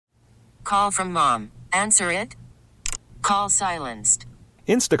Call from mom. Answer it. Call silenced.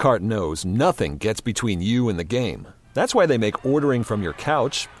 Instacart knows nothing gets between you and the game. That's why they make ordering from your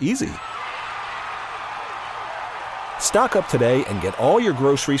couch easy. Stock up today and get all your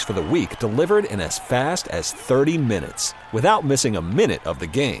groceries for the week delivered in as fast as 30 minutes without missing a minute of the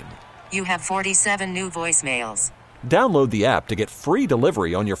game. You have 47 new voicemails. Download the app to get free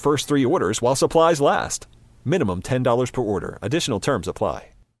delivery on your first 3 orders while supplies last. Minimum $10 per order. Additional terms apply.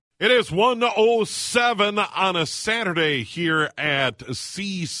 It is 1:07 on a Saturday here at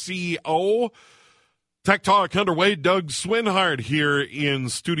CCO. Tech Talk underway. Doug Swinhart here in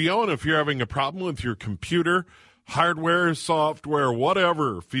studio. And if you're having a problem with your computer, hardware, software,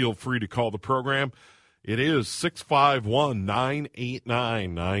 whatever, feel free to call the program. It is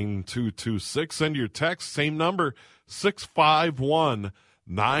 651-989-9226. Send your text, same number,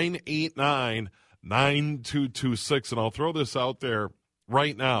 651-989-9226. And I'll throw this out there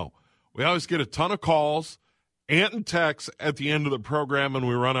right now. We always get a ton of calls and texts at the end of the program, and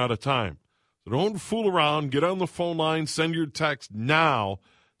we run out of time. So don't fool around. Get on the phone line. Send your text now,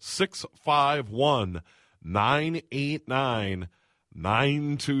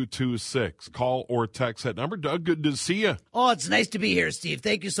 651-989-9226. Call or text that number. Doug, good to see you. Oh, it's nice to be here, Steve.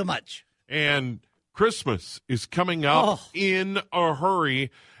 Thank you so much. And Christmas is coming up in a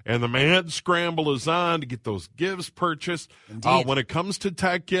hurry, and the mad scramble is on to get those gifts purchased. When it comes to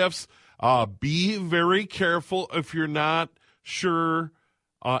tech gifts, be very careful if you're not sure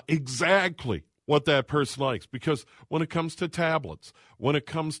exactly what that person likes, because when it comes to tablets, when it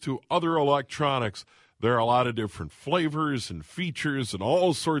comes to other electronics, there are a lot of different flavors and features and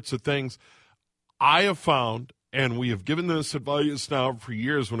all sorts of things. I have found, and we have given this advice now for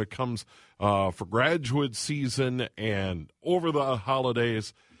years when it comes for graduate season and over the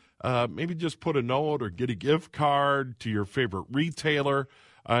holidays, maybe just put a note or get a gift card to your favorite retailer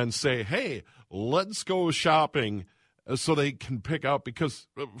and say, hey, let's go shopping so they can pick out. Because,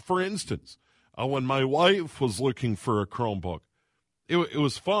 for instance, when my wife was looking for a Chromebook, it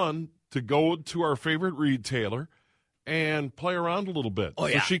was fun to go to our favorite retailer and play around a little bit.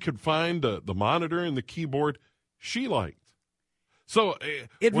 So she could find the monitor and the keyboard she liked. So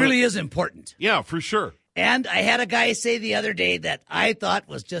it really is important. Yeah, for sure. And I had a guy say the other day that I thought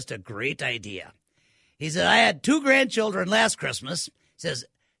was just a great idea. He said, I had 2 grandchildren last Christmas. He says,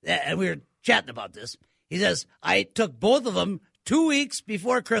 and we were chatting about this. He says, I took both of them 2 weeks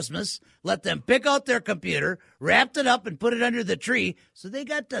before Christmas, let them pick out their computer, wrapped it up and put it under the tree. So they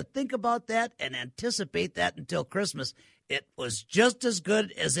got to think about that and anticipate that until Christmas. It was just as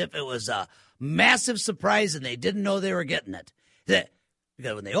good as if it was a massive surprise and they didn't know they were getting it.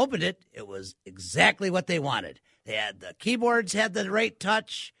 Because when they opened it, it was exactly what they wanted. They had the keyboards had the right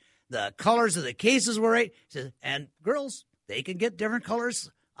touch, the colors of the cases were right. And girls, they can get different colors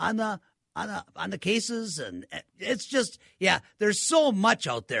on the cases, and it's just, there's so much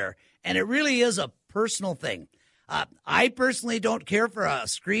out there, and it really is a personal thing. I personally don't care for a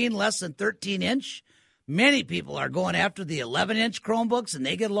screen less than 13-inch. Many people are going after the 11-inch Chromebooks, and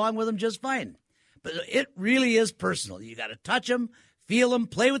they get along with them just fine. But it really is personal. You got to touch them, feel them,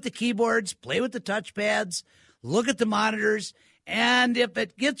 play with the keyboards, play with the touchpads, look at the monitors, and if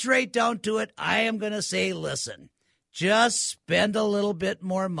it gets right down to it, I am going to say, listen, just spend a little bit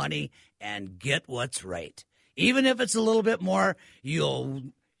more money and get what's right. Even if it's a little bit more, you'll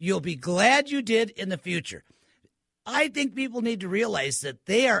be glad you did in the future. I think people need to realize that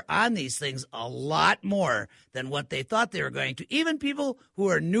they are on these things a lot more than what they thought they were going to, even people who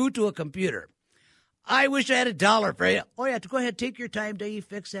are new to a computer. I wish I had $1 for you. Oh, yeah, go ahead, take your time till you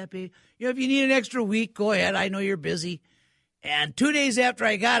fix that, baby. If you need an extra week, go ahead. I know you're busy. And 2 days after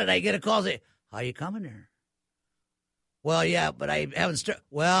I got it, I get a call say, how you coming there? Well, yeah, but I haven't started.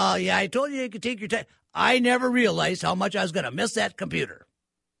 Well, yeah, I told you could take your time. I never realized how much I was going to miss that computer.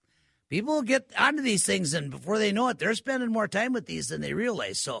 People get onto these things, and before they know it, they're spending more time with these than they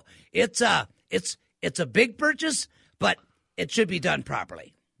realize. So it's a big purchase, but it should be done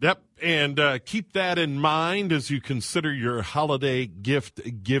properly. Yep, and keep that in mind as you consider your holiday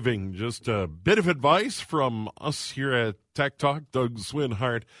gift giving. Just a bit of advice from us here at Tech Talk, Doug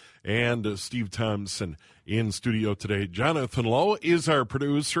Swinhart and Steve Thompson in studio today. Jonathan Lowe is our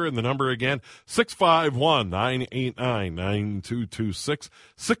producer, and the number again, 651-989-9226,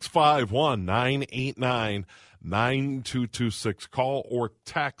 651-989-9226. Call or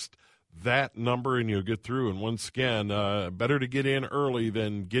text that number and you'll get through. And once again, better to get in early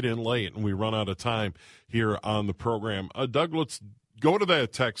than get in late, and we run out of time here on the program. Doug, let's go to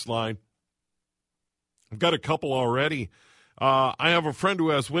that text line. I've got a couple already. I have a friend who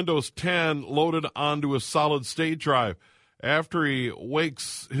has Windows 10 loaded onto a solid-state drive, after he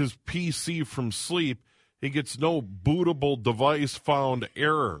wakes his PC from sleep, he gets no bootable device found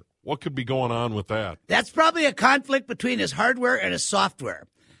error. What could be going on with that? That's probably a conflict between his hardware and his software.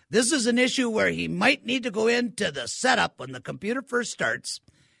 This is an issue where he might need to go into the setup when the computer first starts.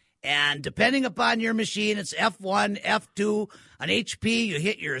 And depending upon your machine, it's F1, F2. On HP, you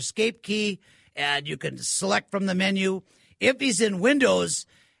hit your escape key, and you can select from the menu. If he's in Windows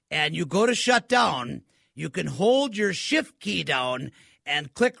and you go to shut down, you can hold your shift key down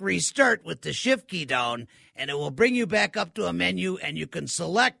and click restart with the shift key down, and it will bring you back up to a menu, and you can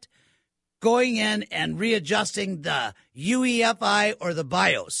select going in and readjusting the UEFI or the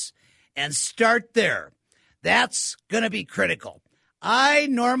BIOS and start there. That's going to be critical. I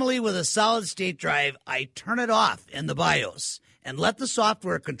normally, with a solid state drive, I turn it off in the BIOS and let the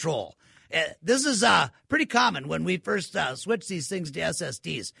software control. This is pretty common when we first switch these things to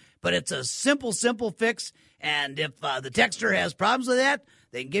SSDs, but it's a simple fix. And if the texter has problems with that,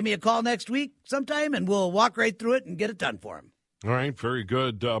 they can give me a call next week sometime, and we'll walk right through it and get it done for them. All right, very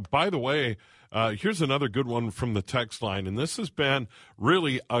good. By the way, here's another good one from the text line, and this has been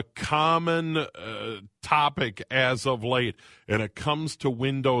really a common topic as of late, and it comes to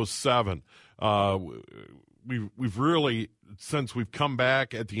Windows 7. We've really, since we've come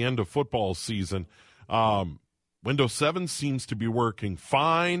back at the end of football season, Windows 7 seems to be working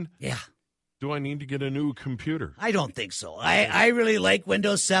fine. Yeah. Do I need to get a new computer? I don't think so. I really like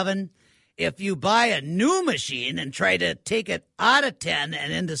Windows 7. If you buy a new machine and try to take it out of 10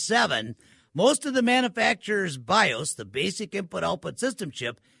 and into 7, most of the manufacturer's BIOS, the basic input-output system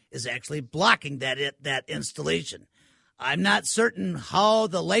chip, is actually blocking that installation. I'm not certain how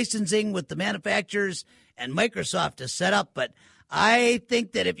the licensing with the manufacturers and Microsoft is set up, but I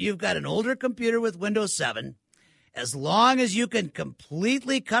think that if you've got an older computer with Windows 7, as long as you can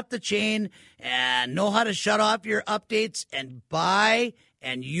completely cut the chain and know how to shut off your updates and buy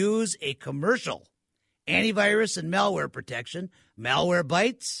and use a commercial antivirus and malware protection,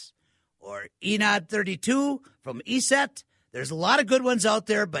 Malwarebytes or Enod 32 from ESET. There's a lot of good ones out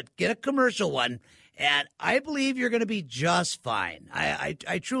there, but get a commercial one, and I believe you're going to be just fine.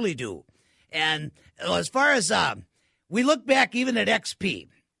 I truly do. And as far as we look back even at XP,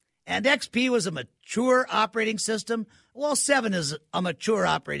 and XP was a mature operating system. Well, 7 is a mature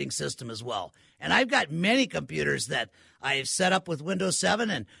operating system as well. And I've got many computers that I've set up with Windows 7,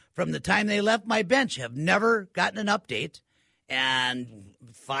 and from the time they left my bench have never gotten an update. And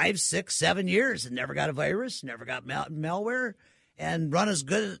 5, 6, 7 years and never got a virus, never got malware, and run as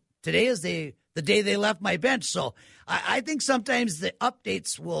good today as the day they left my bench. So I think sometimes the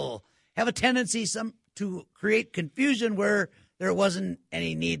updates will have a tendency to create confusion where there wasn't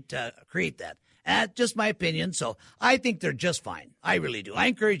any need to create that. That's just my opinion. So I think they're just fine. I really do. I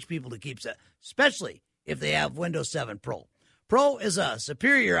encourage people to keep that, especially if they have Windows 7 Pro. Pro is a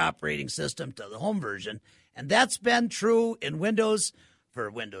superior operating system to the home version, and that's been true in Windows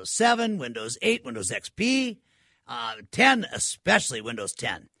for Windows 7, Windows 8, Windows XP, 10, especially Windows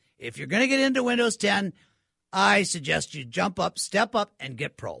 10. If you're going to get into Windows 10, I suggest you step up, and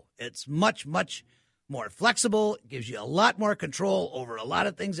get Pro. It's much, much more flexible. It gives you a lot more control over a lot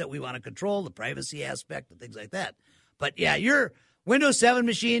of things that we want to control, the privacy aspect and things like that. But yeah, your Windows 7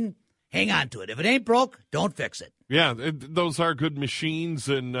 machine, hang on to it. If it ain't broke, don't fix it. Yeah, those are good machines.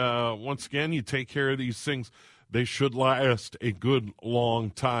 And once again, you take care of these things, they should last a good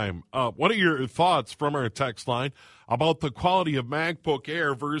long time. What are your thoughts from our text line about the quality of MacBook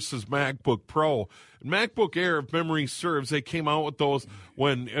Air versus MacBook Pro? MacBook Air, if memory serves, they came out with those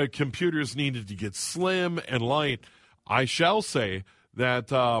when computers needed to get slim and light. I shall say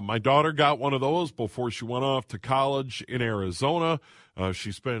that my daughter got one of those before she went off to college in Arizona.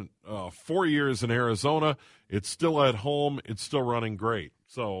 She spent 4 years in Arizona. It's still at home. It's still running great.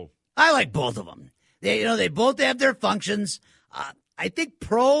 So I like both of them. They both have their functions. I think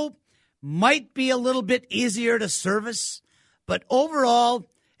Pro might be a little bit easier to service, but overall,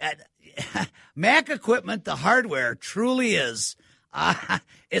 Mac equipment, the hardware truly is,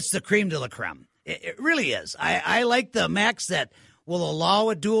 it's the creme de la creme. It really is. I like the Macs that will allow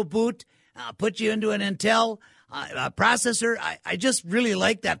a dual boot, put you into an Intel processor. I just really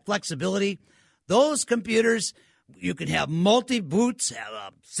like that flexibility. Those computers, you can have multi-boots, have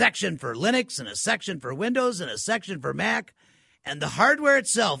a section for Linux and a section for Windows and a section for Mac. And the hardware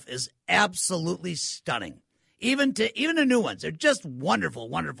itself is absolutely stunning. Even the new ones, they're just wonderful,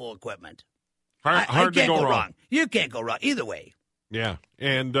 wonderful equipment. Hard to go wrong. You can't go wrong either way. Yeah,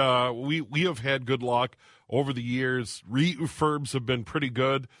 and we have had good luck over the years. Refurbs have been pretty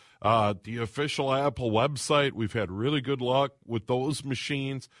good. The official Apple website, we've had really good luck with those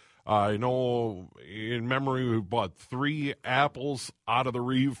machines. I know in memory we bought 3 apples out of the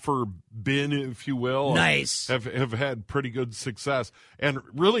refurb bin, if you will. Nice. Have had pretty good success and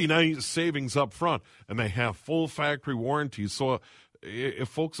really nice savings up front. And they have full factory warranties. So if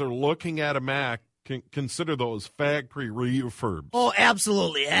folks are looking at a Mac, consider those factory refurbs. Oh,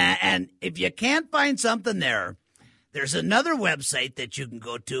 absolutely. And if you can't find something there, there's another website that you can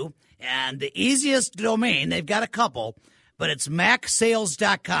go to. And the easiest domain, they've got a couple, but it's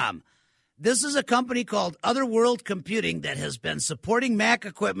macsales.com. This is a company called Otherworld Computing that has been supporting Mac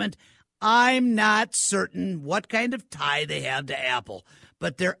equipment. I'm not certain what kind of tie they have to Apple,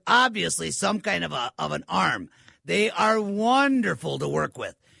 but they're obviously some kind of an arm. They are wonderful to work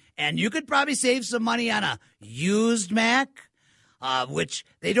with. And you could probably save some money on a used Mac, which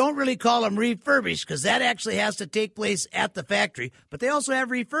they don't really call them refurbished because that actually has to take place at the factory. But they also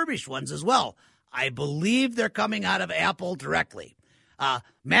have refurbished ones as well. I believe they're coming out of Apple directly.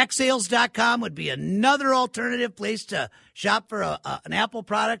 MacSales.com would be another alternative place to shop for an Apple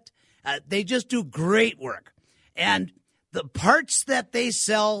product. They just do great work. And the parts that they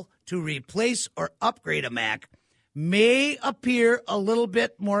sell to replace or upgrade a Mac may appear a little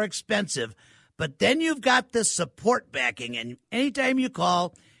bit more expensive, but then you've got the support backing. And anytime you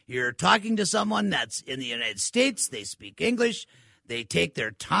call, you're talking to someone that's in the United States. They speak English. They take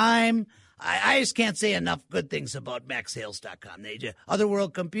their time. I just can't say enough good things about MacSales.com.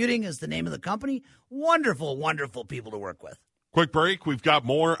 Otherworld Computing is the name of the company. Wonderful, wonderful people to work with. Quick break. We've got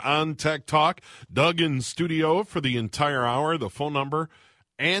more on Tech Talk. Doug in studio for the entire hour. The phone number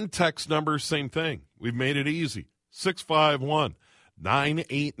and text number, same thing. We've made it easy.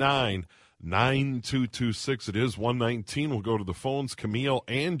 651-989-9226. It is 119. We'll go to the phones. Camille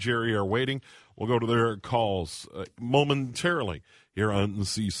and Jerry are waiting. We'll go to their calls momentarily here on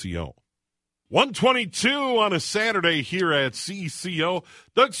CCO. 122 on a Saturday here at CCO.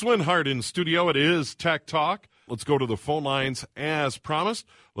 Doug Swinhart in studio. It is Tech Talk. Let's go to the phone lines as promised.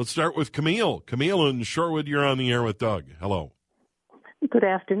 Let's start with Camille. Camille in Shorewood, you're on the air with Doug. Hello. Good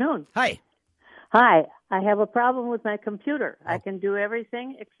afternoon. Hi. Hi. I have a problem with my computer. I can do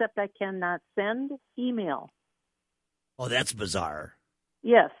everything except I cannot send email. Oh, that's bizarre.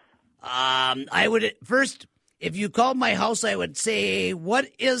 Yes. I would first, if you called my house, I would say, what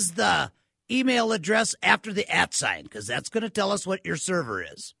is the email address after the @ sign? Because that's going to tell us what your server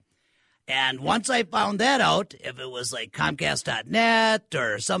is. And once I found that out, if it was like Comcast.net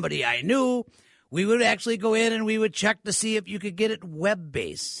or somebody I knew, we would actually go in and we would check to see if you could get it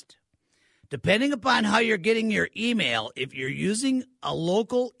web-based. Depending upon how you're getting your email, if you're using a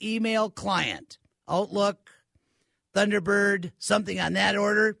local email client, Outlook, Thunderbird, something on that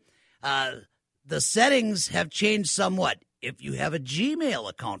order, the settings have changed somewhat. If you have a Gmail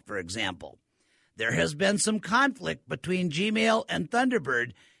account, for example, there has been some conflict between Gmail and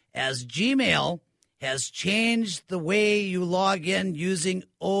Thunderbird as Gmail has changed the way you log in using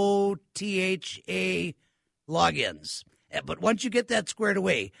OTHA logins. But once you get that squared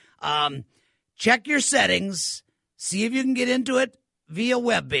away, check your settings, see if you can get into it via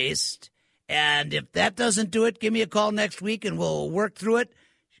web-based, and if that doesn't do it, give me a call next week and we'll work through it.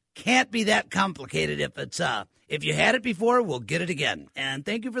 Can't be that complicated. If you had it before, we'll get it again. And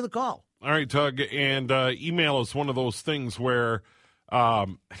thank you for the call. All right, Doug, and email is one of those things where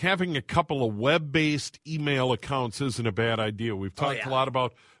having a couple of web-based email accounts isn't a bad idea. We've talked a lot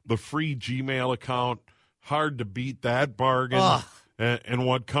about the free Gmail account. Hard to beat that bargain. And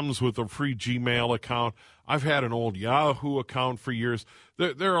what comes with a free Gmail account. I've had an old Yahoo account for years.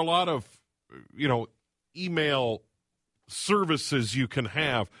 There are a lot of, email services you can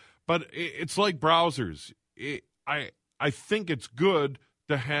have, but it's like browsers. I think it's good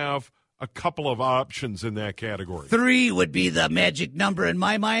to have a couple of options in that category. 3 would be the magic number in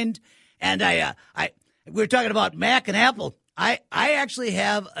my mind. And we're talking about Mac and Apple. I actually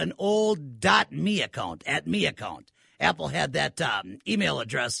have an old .me account, @me account. Apple had that email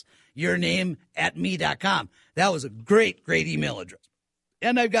address, your name @me.com. That was a great, great email address.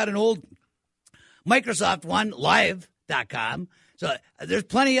 And I've got an old Microsoft one, live.com. So there's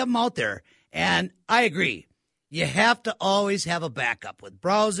plenty of them out there. And I agree. You have to always have a backup with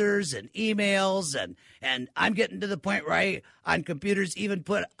browsers and emails. And I'm getting to the point where I, on computers, even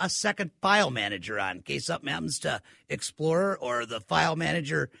put a second file manager on in case something happens to Explorer or the file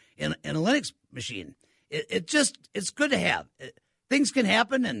manager in a Linux machine. It's good to have. Things can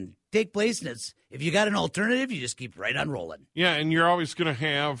happen and take place, and if you got an alternative, you just keep right on rolling. Yeah, and you're always going to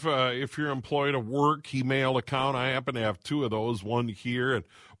have, if you're employed, a work email account. I happen to have 2 of those, one here and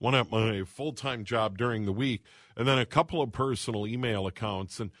one at my full-time job during the week, and then a couple of personal email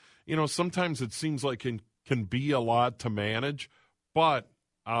accounts. And, sometimes it seems like it can be a lot to manage, but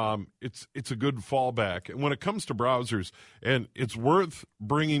it's a good fallback. And when it comes to browsers, and it's worth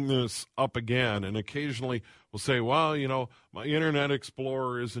bringing this up again, and occasionally we'll say, well, my Internet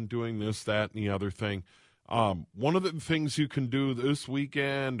Explorer isn't doing this, that, and the other thing. One of the things you can do this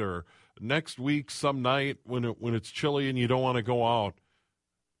weekend or next week, some night when it's chilly and you don't want to go out,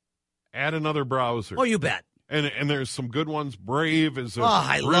 add another browser. Oh, you bet. And there's some good ones. Brave is a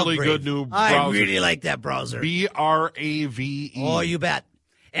I really love good new I browser. really like that browser. BRAVE. Oh, you bet.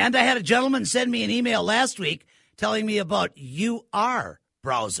 And I had a gentleman send me an email last week telling me about UR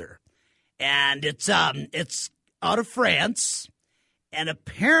browser. And it's out of France. And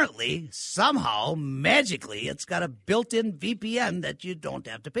apparently, somehow, magically, it's got a built-in VPN that you don't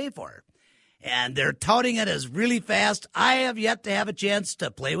have to pay for. And they're touting it as really fast. I have yet to have a chance to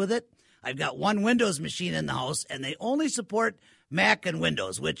play with it. I've got one Windows machine in the house, and they only support Mac and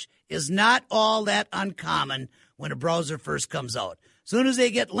Windows, which is not all that uncommon when a browser first comes out. As soon as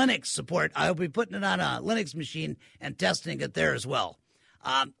they get Linux support, I'll be putting it on a Linux machine and testing it there as well.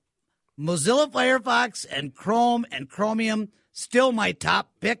 Mozilla Firefox and Chrome and Chromium, still my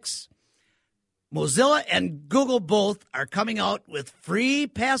top picks. Mozilla and Google both are coming out with free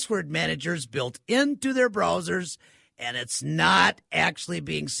password managers built into their browsers, and it's not actually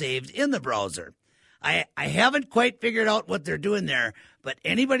being saved in the browser. I haven't quite figured out what they're doing there, but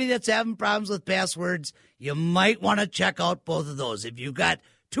anybody that's having problems with passwords, you might want to check out both of those. If you've got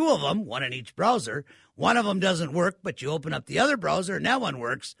two of them, one in each browser, one of them doesn't work, but you open up the other browser and that one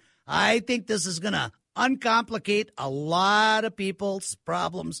works, I think this is going to uncomplicate a lot of people's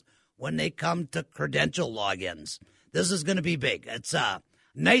problems when they come to credential logins. This is going to be big. It's a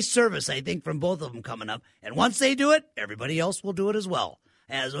nice service, I think, from both of them coming up. And once they do it, everybody else will do it as well.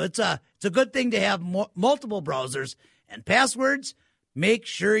 And so it's a good thing to have multiple browsers and passwords. Make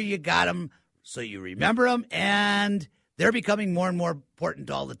sure you got them so you remember them, and they're becoming more and more important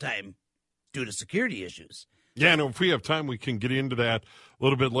all the time due to security issues. Yeah, and if we have time, we can get into that a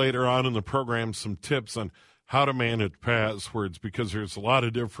little bit later on in the program, some tips on how to manage passwords, because there's a lot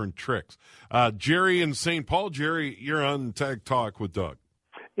of different tricks. Jerry in St. Paul. Jerry, you're on Tech Talk with Doug.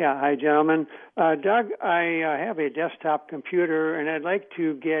 Yeah, hi, gentlemen. Doug, I have a desktop computer, and I'd like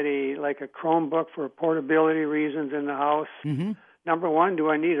to get a Chromebook for portability reasons in the house. Mm-hmm. Number one, do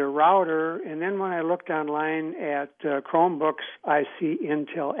I need a router? And then when I looked online at Chromebooks, I see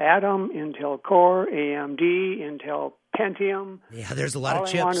Intel Atom, Intel Core, AMD, Intel Pentium. Yeah, there's a lot of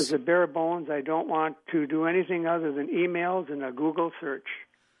chips. All I want is a bare bones. I don't want to do anything other than emails and a Google search.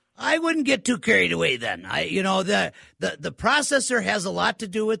 I wouldn't get too carried away then. The processor has a lot to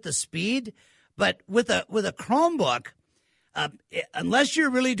do with the speed, but with a Chromebook, unless you're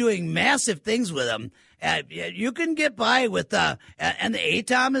really doing massive things with them, you can get by with and the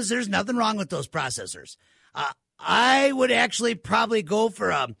ATOM there's nothing wrong with those processors. I would actually probably go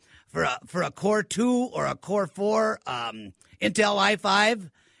for a Core 2 or a Core 4 Intel i5.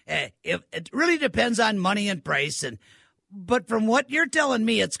 It really depends on money and price, but from what you're telling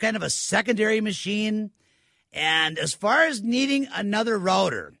me, it's kind of a secondary machine. And as far as needing another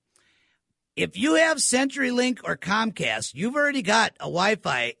router, if you have CenturyLink or Comcast, you've already got a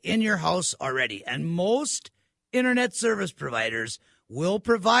Wi-Fi in your house already. And most internet service providers will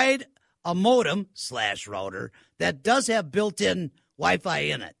provide a modem / router that does have built-in Wi-Fi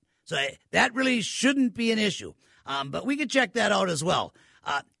in it. So that really shouldn't be an issue. But we can check that out as well.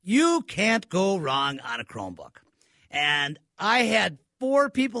 You can't go wrong on a Chromebook. And I had 4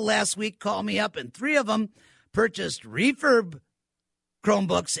 people last week call me up, and 3 of them purchased refurb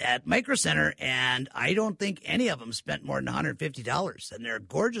Chromebooks at Micro Center, and I don't think any of them spent more than $150. And they're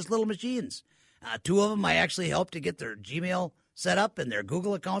gorgeous little machines. 2 of them I actually helped to get their Gmail set up and their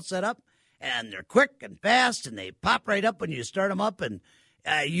Google account set up, and they're quick and fast, and they pop right up when you start them up, and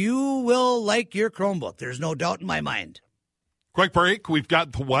you will like your Chromebook. There's no doubt in my mind. Quick break. We've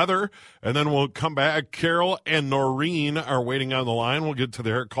got the weather, and then we'll come back. Carol and Noreen are waiting on the line. We'll get to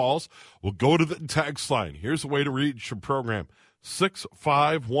their calls. We'll go to the text line. Here's the way to reach the program: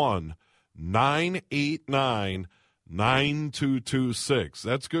 651-989-9226.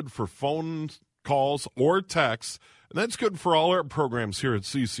 That's good for phone calls or texts, and that's good for all our programs here at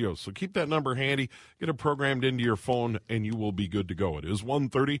CCO. So keep that number handy, get it programmed into your phone, and you will be good to go. It is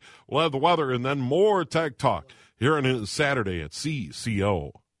 1:30. We'll have the weather and then more Tech Talk here on a Saturday at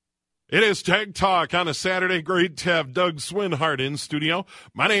CCO. It is Tech Talk on a Saturday. Great to have Doug Swinhart in studio.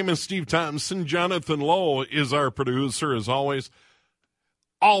 My name is Steve Thompson. Jonathan Lowe is our producer, as always.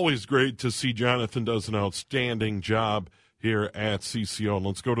 Always great to see Jonathan does an outstanding job here at CCO. And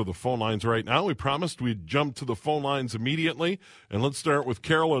let's go to the phone lines right now. We promised we'd jump to the phone lines immediately. And let's start with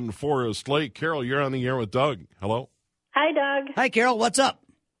Carol in Forest Lake. Carol, you're on the air with Doug. Hello. Hi, Doug. Hi, Carol. What's up?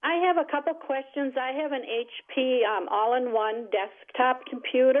 I have a couple questions. I have an HP all-in-one desktop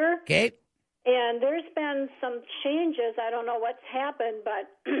computer. Okay. And there's been some changes. I don't know what's happened, but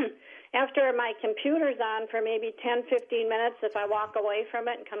after my computer's on for maybe 10, 15 minutes, if I walk away from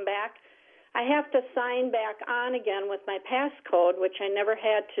it and come back, I have to sign back on again with my passcode, which I never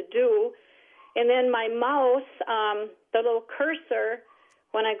had to do. And then my mouse, the little cursor,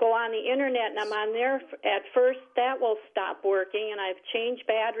 when I go on the internet and I'm on there at first, that will stop working. And I've changed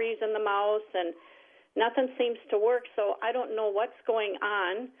batteries in the mouse and nothing seems to work, so I don't know what's going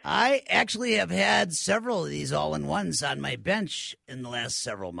on. I actually have had several of these all-in-ones on my bench in the last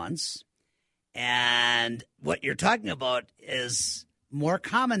several months. And what you're talking about is more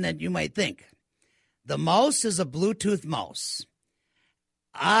common than you might think. The mouse is a Bluetooth mouse.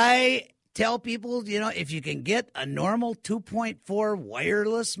 I tell people, if you can get a normal 2.4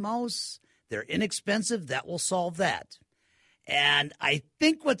 wireless mouse, they're inexpensive, that will solve that. And I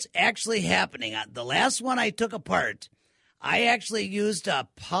think what's actually happening, the last one I took apart, I actually used a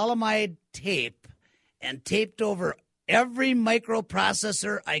polyamide tape and taped over every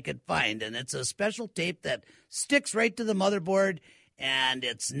microprocessor I could find. And it's a special tape that sticks right to the motherboard, and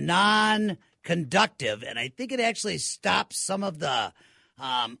it's non-conductive. And I think it actually stops some of the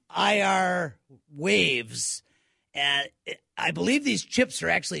IR waves. And I believe these chips are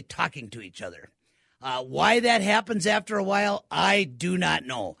actually talking to each other. Why that happens after a while, I do not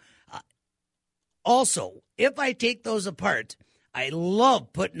know. Also, if I take those apart, I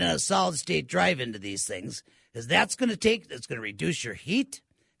love putting a solid-state drive into these things because it's going to reduce your heat,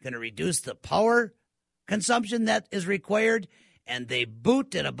 going to reduce the power consumption that is required, and they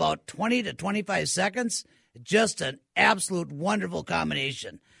boot in about 20 to 25 seconds. Just an absolute wonderful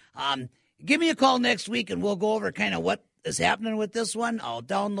combination. Give me a call next week, and we'll go over kind of what is happening with this one. I'll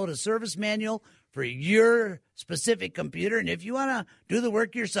download a service manual for your specific computer. And if you want to do the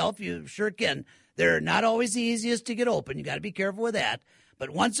work yourself, you sure can. They're not always the easiest to get open. You got to be careful with that. But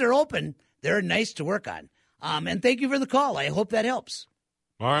once they're open, they're nice to work on. And thank you for the call. I hope that helps.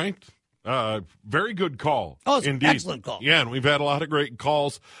 All right. Very good call. Oh, it's indeed. An excellent call. Yeah, and we've had a lot of great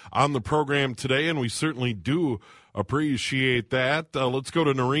calls on the program today, and we certainly do appreciate that. Let's go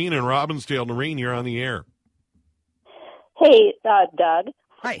to Noreen in Robbinsdale. Noreen, you're on the air. Hey, Doug.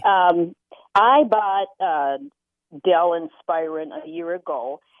 Hi. I bought Dell Inspiron a year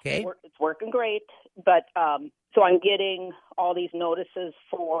ago. Okay. It's working great, but so I'm getting all these notices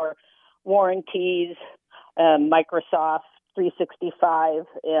for warranties, Microsoft 365,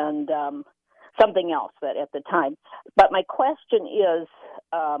 and something else that at the time. But my question is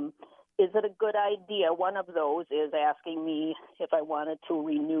it a good idea? One of those is asking me if I wanted to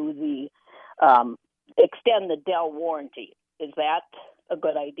renew extend the Dell warranty. Is that a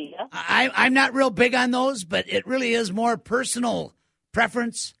good idea? I'm not real big on those, but it really is more personal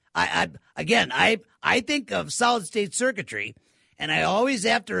preference. I think of solid-state circuitry, and I always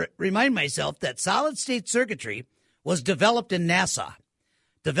have to remind myself that solid-state circuitry was developed in NASA,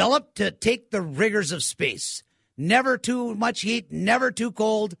 developed to take the rigors of space. Never too much heat, never too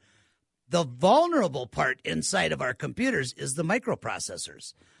cold. The vulnerable part inside of our computers is the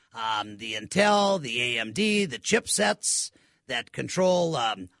microprocessors, the Intel, the AMD, the chipsets that control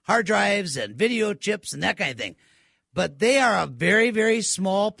hard drives and video chips and that kind of thing. But they are a very, very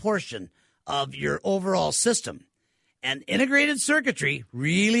small portion of your overall system. And integrated circuitry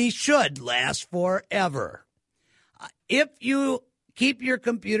really should last forever. If you keep your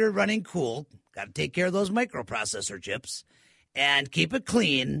computer running cool, got to take care of those microprocessor chips, and keep it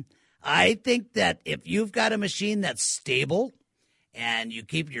clean, I think that if you've got a machine that's stable and you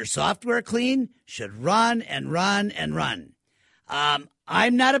keep your software clean, should run and run and run.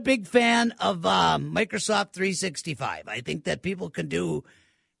 I'm not a big fan of Microsoft 365. I think that people can do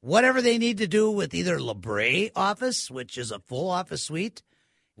whatever they need to do with either Libre Office, which is a full Office suite.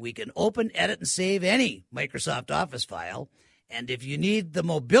 We can open, edit, and save any Microsoft Office file. And if you need the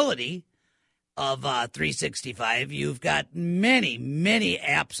mobility of 365, you've got many, many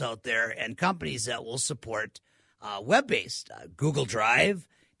apps out there and companies that will support web-based. Google Drive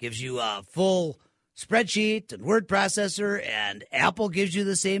gives you a full spreadsheet and word processor, and Apple gives you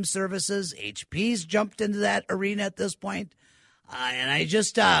the same services. HP's jumped into that arena at this point. And I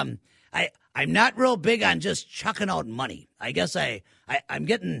just, I'm not real big on just chucking out money. I guess I'm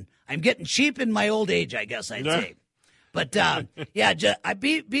getting cheap in my old age, I guess I'd say. But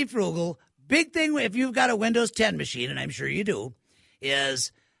be frugal. Big thing if you've got a Windows 10 machine, and I'm sure you do,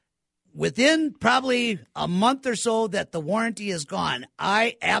 is within probably a month or so that the warranty is gone,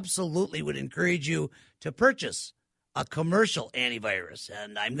 I absolutely would encourage you to purchase a commercial antivirus.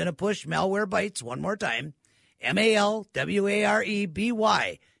 And I'm going to push Malwarebytes one more time. Malwareby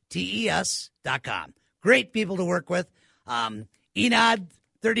TES.com. Great people to work with. Enod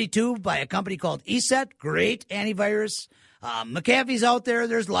 32 by a company called ESET. Great antivirus. McAfee's out there.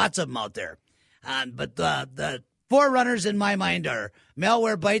 There's lots of them out there. But the forerunners in my mind are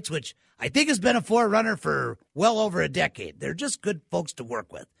Malwarebytes, which I think has been a forerunner for well over a decade. They're just good folks to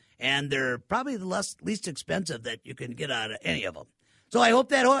work with. And they're probably the least expensive that you can get out of any of them. So I hope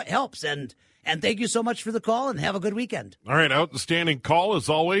that helps. And thank you so much for the call, and have a good weekend. All right, outstanding call as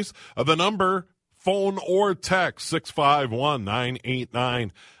always. The number, phone or text,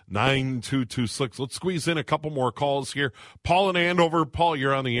 651-989-9226. Let's squeeze in a couple more calls here. Paul in Andover. Paul,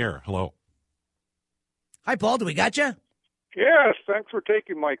 you're on the air. Hello. Hi, Paul. Do we got you? Yes, thanks for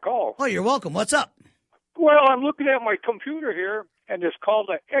taking my call. Oh, you're welcome. What's up? Well, I'm looking at my computer here, and it's called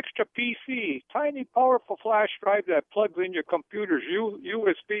an Extra PC, tiny, powerful flash drive that plugs in your computer's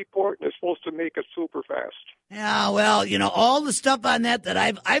USB port and is supposed to make it super fast. Yeah, well, all the stuff on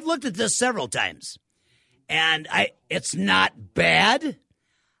that I've looked at this several times, and it's not bad.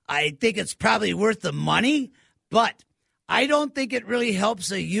 I think it's probably worth the money, but I don't think it really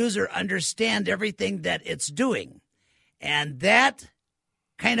helps a user understand everything that it's doing. And that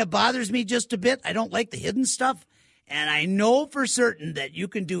kind of bothers me just a bit. I don't like the hidden stuff. And I know for certain that you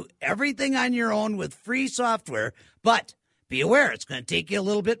can do everything on your own with free software, but be aware it's going to take you a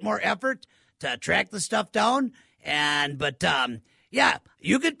little bit more effort to track the stuff down. But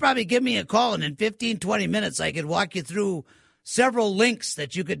you could probably give me a call, and in 15, 20 minutes, I could walk you through several links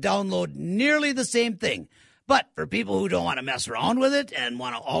that you could download nearly the same thing. But for people who don't want to mess around with it and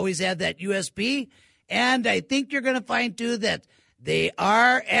want to always have that USB, and I think you're going to find, too, that they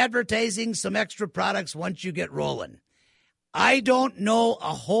are advertising some extra products once you get rolling. I don't know a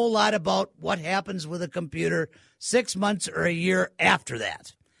whole lot about what happens with a computer 6 months or a year after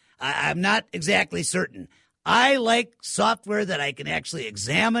that. I'm not exactly certain. I like software that I can actually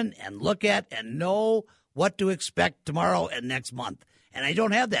examine and look at and know what to expect tomorrow and next month. And I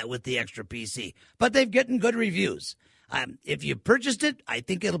don't have that with the Extra PC. But they've gotten good reviews. If you purchased it, I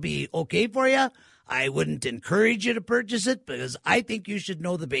think it'll be okay for you. I wouldn't encourage you to purchase it because I think you should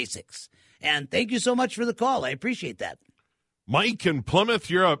know the basics. And thank you so much for the call. I appreciate that. Mike in Plymouth,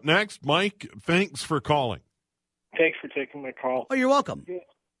 you're up next. Mike, thanks for calling. Thanks for taking my call. Oh, you're welcome.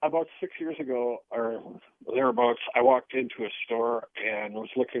 About 6 years ago or thereabouts, I walked into a store and was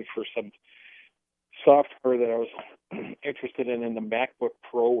looking for some software that I was interested in, and the MacBook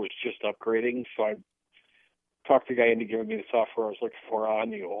Pro was just upgrading. So I talked the guy into giving me the software I was looking for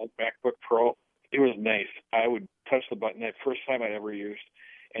on the old MacBook Pro. It was nice. I would touch the button. That first time I'd ever used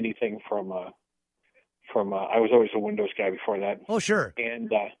anything from I was always a Windows guy before that. Oh, sure.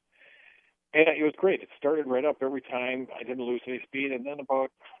 And it was great. It started right up every time. I didn't lose any speed. And then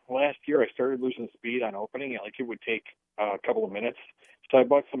about last year, I started losing speed on opening it. Like it would take a couple of minutes. So I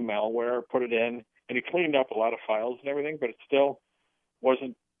bought some malware, put it in, and it cleaned up a lot of files and everything, but it still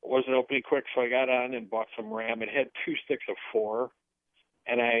wasn't opening quick. So I got on and bought some RAM. It had 2 sticks of 4.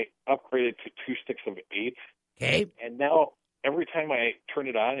 And I upgraded to 2 sticks of 8. Okay. And now every time I turn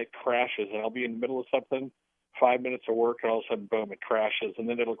it on, it crashes. And I'll be in the middle of something, 5 minutes of work, and all of a sudden, boom, it crashes. And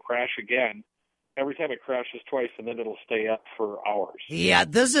then it'll crash again. Every time it crashes twice, and then it'll stay up for hours. Yeah,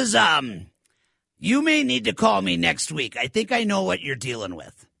 this is, you may need to call me next week. I think I know what you're dealing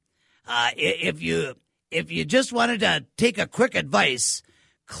with. If you just wanted to take a quick advice,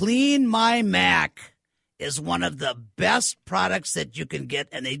 Clean My Mac is one of the best products that you can get,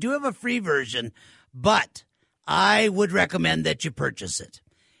 and they do have a free version, but I would recommend that you purchase it.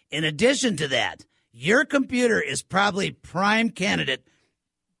 In addition to that, your computer is probably prime candidate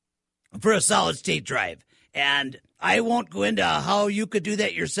for a solid-state drive, and I won't go into how you could do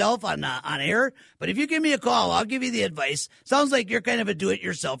that yourself on air, but if you give me a call, I'll give you the advice. Sounds like you're kind of a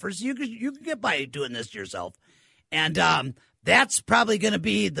do-it-yourselfer, so you can get by doing this yourself, and that's probably going to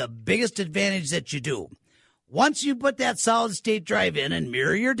be the biggest advantage that you do. Once you put that solid-state drive in and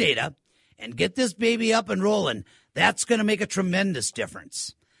mirror your data and get this baby up and rolling, that's going to make a tremendous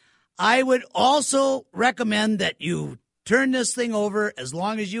difference. I would also recommend that you turn this thing over as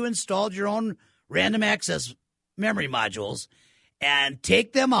long as you installed your own random access memory modules and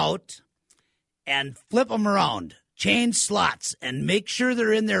take them out and flip them around, change slots, and make sure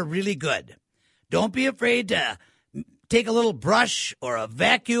they're in there really good. Don't be afraid to take a little brush or a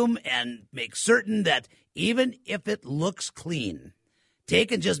vacuum and make certain that even if it looks clean,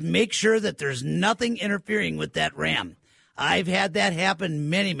 take and just make sure that there's nothing interfering with that RAM. I've had that happen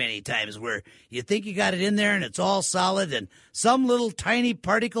many, many times where you think you got it in there and it's all solid and some little tiny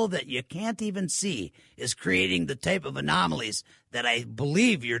particle that you can't even see is creating the type of anomalies that I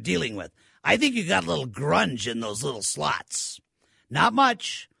believe you're dealing with. I think you got a little grunge in those little slots. Not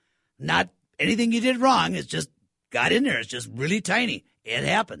much, not anything you did wrong. It's just got in there. It's just really tiny. It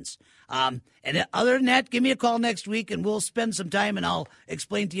happens. And other than that, give me a call next week, and we'll spend some time, and I'll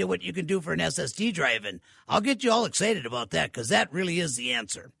explain to you what you can do for an SSD drive, and I'll get you all excited about that because that really is the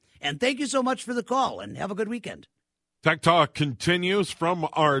answer. And thank you so much for the call, and have a good weekend. Tech Talk continues from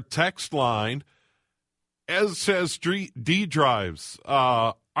our text line. SSD drives,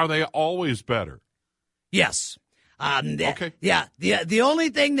 are they always better? Yes. Okay. Yeah. The only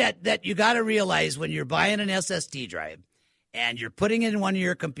thing that you got to realize when you're buying an SSD drive and you're putting it in one of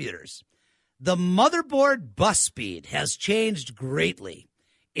your computers, the motherboard bus speed has changed greatly.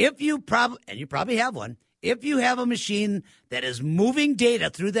 If you probably have one, if you have a machine that is moving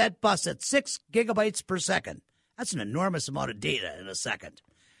data through that bus at 6 gigabytes per second, that's an enormous amount of data in a second.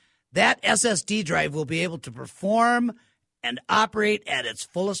 That SSD drive will be able to perform and operate at its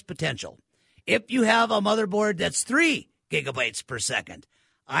fullest potential. If you have a motherboard that's 3 gigabytes per second,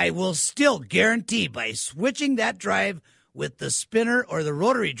 I will still guarantee by switching that drive with the spinner or the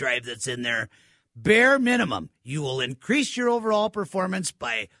rotary drive that's in there, bare minimum, you will increase your overall performance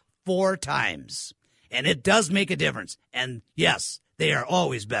by 4 times. And it does make a difference. And yes, they are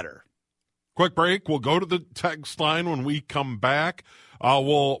always better. Quick break. We'll go to the text line when we come back.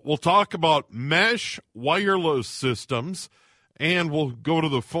 We'll talk about mesh wireless systems, and we'll go to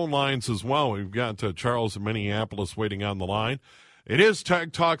the phone lines as well. We've got Charles in Minneapolis waiting on the line. It is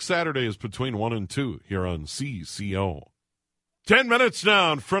Tech Talk Saturdays between 1 and 2 here on CCO. 10 minutes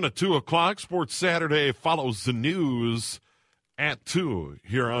now in front of 2 o'clock. Sports Saturday follows the news at 2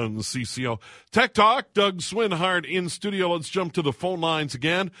 here on CCO. Tech Talk, Doug Swinhart in studio. Let's jump to the phone lines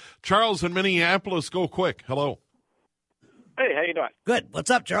again. Charles in Minneapolis, go quick. Hello. Hey, how you doing? Good.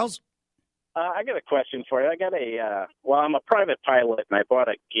 What's up, Charles? I got a question for you. I got I'm a private pilot, and I bought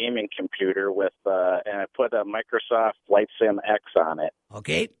a gaming computer with, and I put a Microsoft Flight Sim X on it.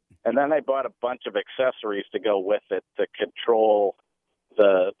 Okay. And then I bought a bunch of accessories to go with it to control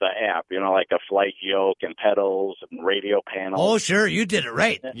the app, like a flight yoke and pedals and radio panels. Oh, sure. You did it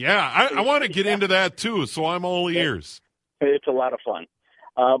right. Yeah, I want to get into that, too, so I'm all ears. It's a lot of fun.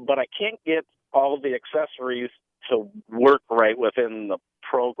 But I can't get all of the accessories to work right within the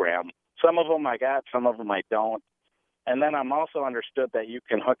program. Some of them I got, some of them I don't. And then I'm also understood that you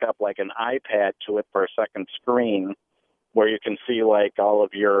can hook up like an iPad to it for a second screen where you can see like all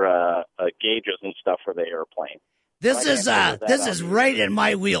of your gauges and stuff for the airplane. This is right in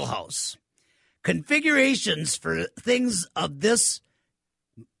my wheelhouse. Configurations for things of this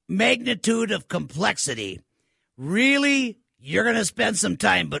magnitude of complexity, really, you're going to spend some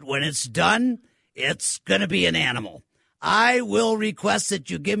time, but when it's done, it's going to be an animal. I will request that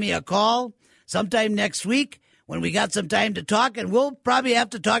you give me a call sometime next week when we got some time to talk, and we'll probably have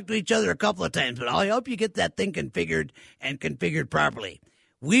to talk to each other a couple of times, but I'll help you get that thing configured and configured properly.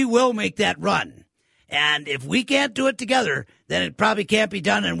 We will make that run. And if we can't do it together, then it probably can't be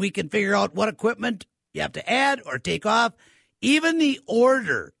done, and we can figure out what equipment you have to add or take off. Even the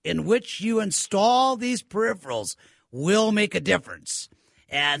order in which you install these peripherals will make a difference.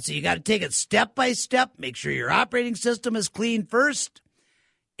 And so you got to take it step by step. Make sure your operating system is clean first.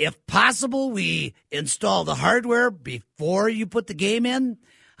 If possible, we install the hardware before you put the game in.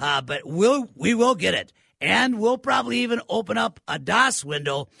 But we will get it. And we'll probably even open up a DOS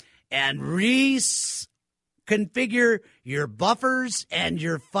window and reconfigure your buffers and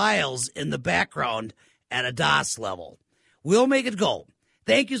your files in the background at a DOS level. We'll make it go.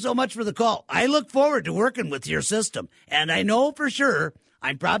 Thank you so much for the call. I look forward to working with your system. And I know for sure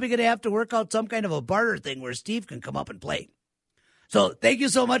I'm probably going to have to work out some kind of a barter thing where Steve can come up and play. So thank you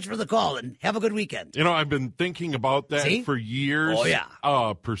so much for the call, and have a good weekend. I've been thinking about that for years. Oh,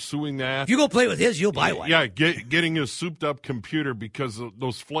 yeah. Pursuing that. If you go play with his, you'll buy one. Yeah, getting a souped-up computer because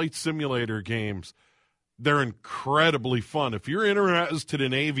those flight simulator games, they're incredibly fun. If you're interested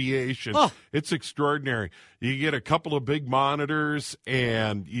in aviation, it's extraordinary. You get a couple of big monitors,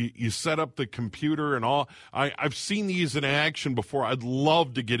 and you set up the computer and all. I've seen these in action before. I'd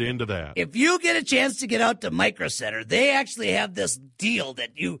love to get into that. If you get a chance to get out to Micro Center, they actually have this deal that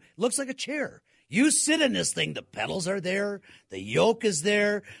looks like a chair. You sit in this thing, the pedals are there, the yoke is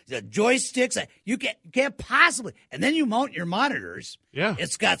there, the joysticks. You can't possibly. And then you mount your monitors. Yeah.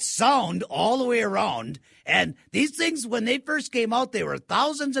 It's got sound all the way around. And these things, when they first came out, they were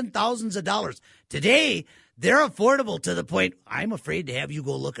thousands and thousands of dollars. Today, they're affordable to the point I'm afraid to have you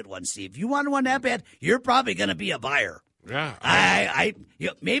go look at one, Steve. If you want one that bad, you're probably going to be a buyer. Yeah.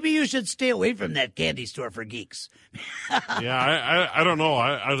 Maybe you should stay away from that candy store for geeks. Yeah, I don't know.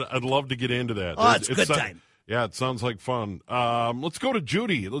 I'd love to get into that. Oh, it's a good time. Yeah, it sounds like fun. Let's go to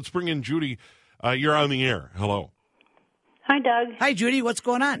Judy. Let's bring in Judy. You're on the air. Hello. Hi, Doug. Hi, Judy. What's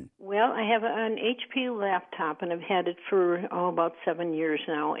going on? Well, I have an HP laptop, and I've had it for about 7 years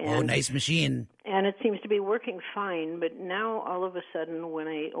now. And, nice machine. And it seems to be working fine, but now all of a sudden when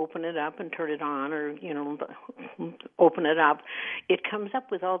I open it up and turn it on or, open it up, it comes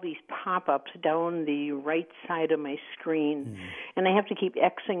up with all these pop-ups down the right side of my screen. And I have to keep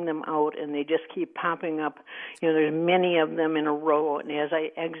Xing them out, and they just keep popping up. There's many of them in a row, and as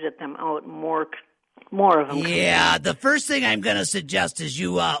I exit them out, more of them. Yeah, the first thing I'm going to suggest is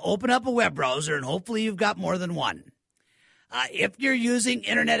you open up a web browser, and hopefully you've got more than one. If you're using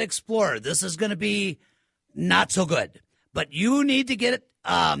Internet Explorer, this is going to be not so good. But you need to get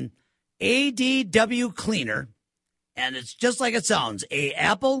ADW Cleaner, and it's just like it sounds. A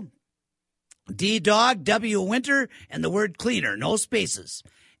Apple, D Dog, W Winter, and the word cleaner, no spaces.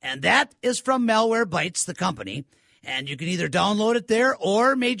 And that is from Malwarebytes, the company. And you can either download it there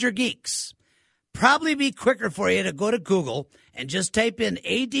or Major Geeks. Probably be quicker for you to go to Google and just type in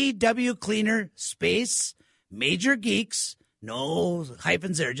ADW Cleaner space Major Geeks, no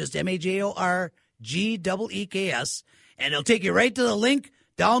hyphens there, just MAJORGEEKS, and it'll take you right to the link,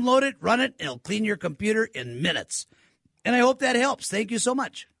 download it, run it, and it'll clean your computer in minutes. And I hope that helps. Thank you so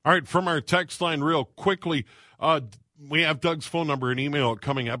much. All right, from our text line real quickly, we have Doug's phone number and email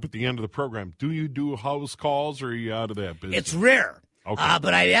coming up at the end of the program. Do you do house calls, or are you out of that business? It's rare. Okay.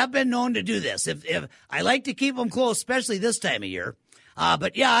 But I have been known to do this. If I like to keep them close, especially this time of year.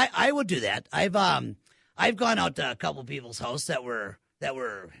 But yeah, I would do that. I've gone out to a couple people's house that were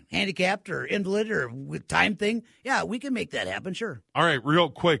handicapped or invalid or with time thing. Yeah, we can make that happen. Sure. All right,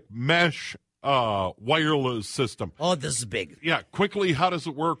 real quick, mesh wireless system. Oh, this is big. Yeah, quickly, how does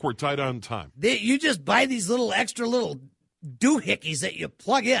it work? We're tight on time. You just buy these extra little doohickeys that you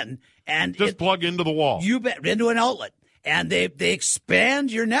plug in, and just plug into the wall. You bet, into an outlet. And they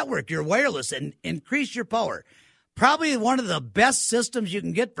expand your network, your wireless, and increase your power. Probably one of the best systems you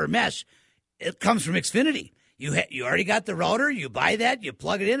can get for mesh. It comes from Xfinity. You already got the router. You buy that. You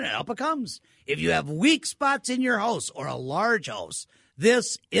plug it in, and up it comes. If you have weak spots in your house or a large house,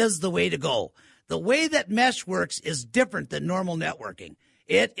 this is the way to go. The way that mesh works is different than normal networking.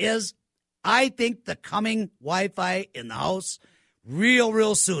 It is, I think, the coming Wi-Fi in the house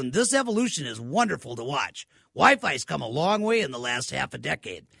real soon. This evolution is wonderful to watch. Wi-Fi's come a long way in the last half a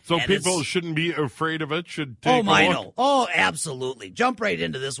decade. So people shouldn't be afraid of it, should take a look? No. Oh, absolutely. Jump right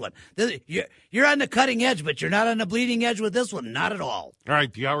into this one. You're on the cutting edge, but you're not on the bleeding edge with this one. Not at all. All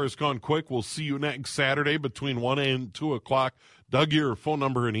right, the hour has gone quick. We'll see you next Saturday between 1 and 2 o'clock. Doug, your phone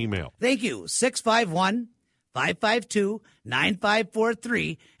number and email. Thank you.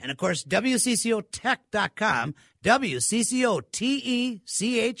 651-552-9543. And, of course, WCCOtech.com,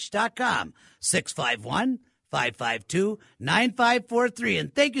 WCCOTECH.com, 651-552-9543.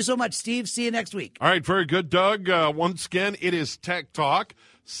 And thank you so much, Steve. See you next week. All right, very good, Doug. Once again, it is Tech Talk,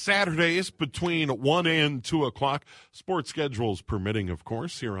 Saturdays between 1 and 2 o'clock. Sports schedules permitting, of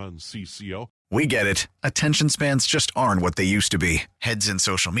course, here on CCO. We get it. Attention spans just aren't what they used to be. Heads in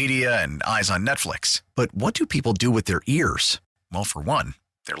social media and eyes on Netflix. But what do people do with their ears? Well, for one,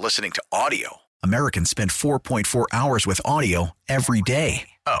 they're listening to audio. Americans spend 4.4 hours with audio every day.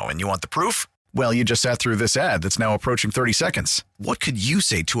 Oh, and you want the proof? Well, you just sat through this ad that's now approaching 30 seconds. What could you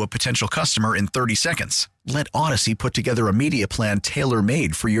say to a potential customer in 30 seconds? Let Odyssey put together a media plan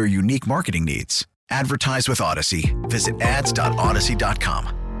tailor-made for your unique marketing needs. Advertise with Odyssey. Visit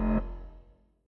ads.odyssey.com.